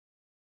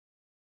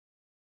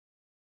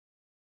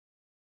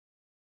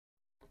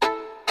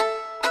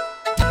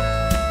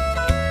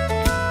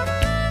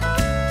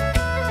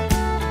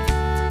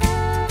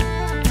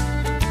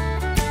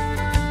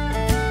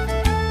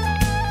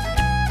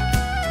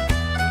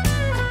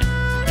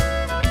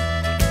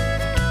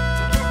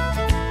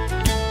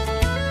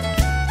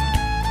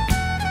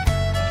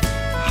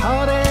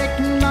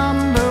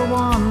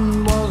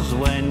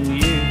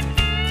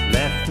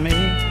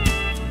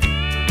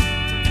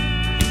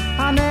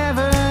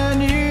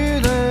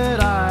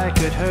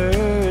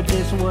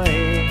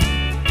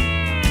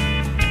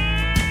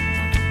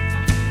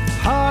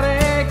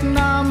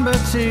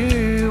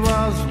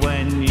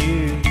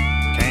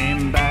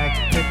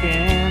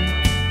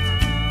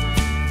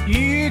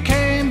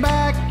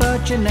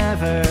you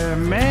never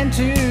meant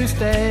to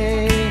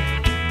stay.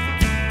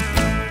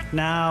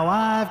 Now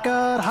I've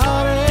got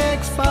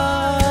heartaches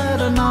by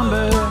the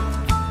number,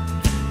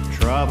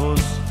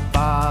 troubles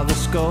by the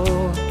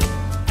score.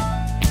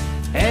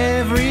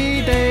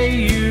 Every day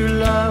you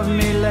love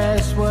me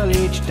less, well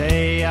each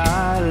day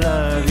I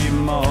love you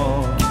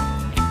more.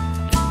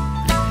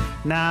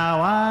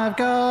 Now I've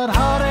got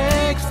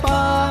heartaches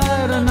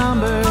by the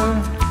number,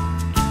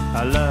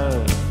 a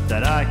love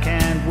that I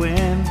can't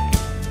win.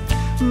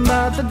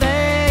 But the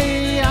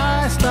day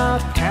I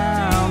stop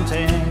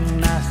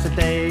counting, that's the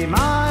day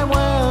my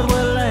world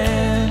will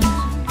end.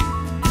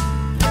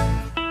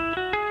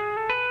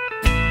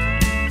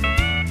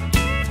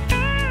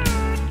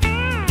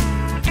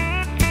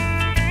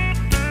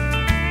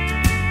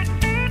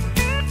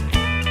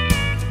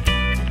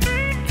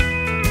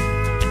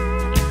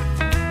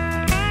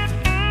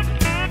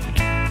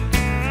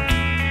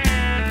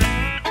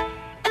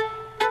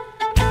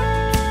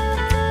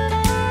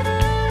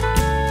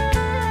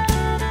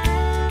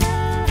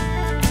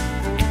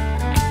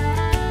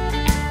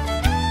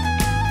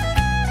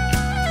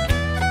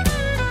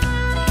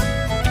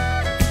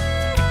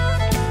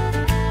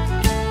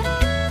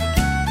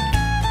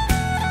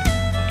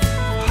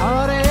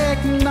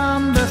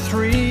 Number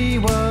 3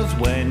 was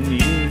when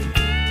you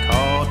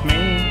called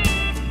me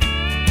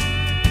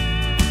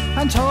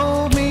and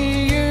told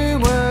me you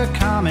were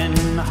coming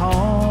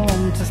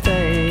home to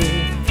stay.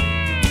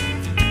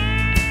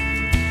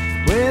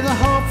 With a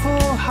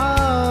hopeful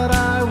heart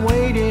I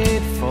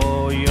waited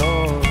for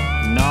your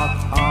knock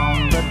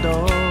on the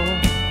door.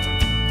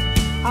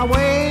 I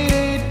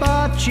waited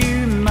but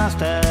you must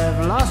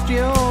have lost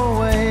your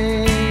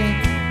way.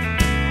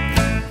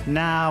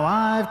 Now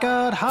I've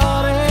got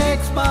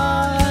heartaches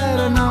by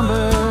the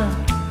number,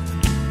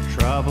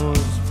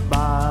 troubles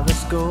by the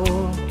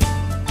score.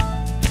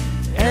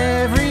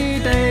 Every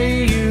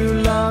day you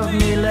love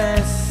me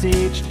less,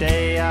 each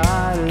day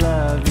I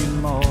love you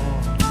more.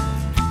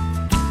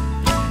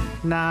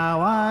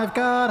 Now I've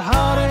got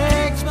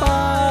heartaches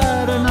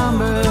by the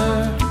number,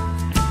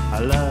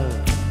 a love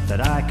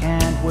that I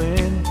can't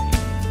win.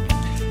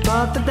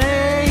 But the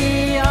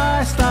day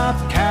I stop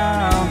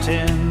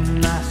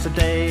counting, that's the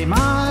day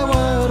my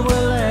world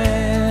will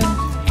end.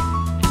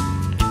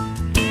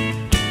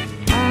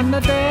 And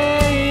the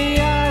day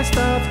I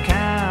stop counting,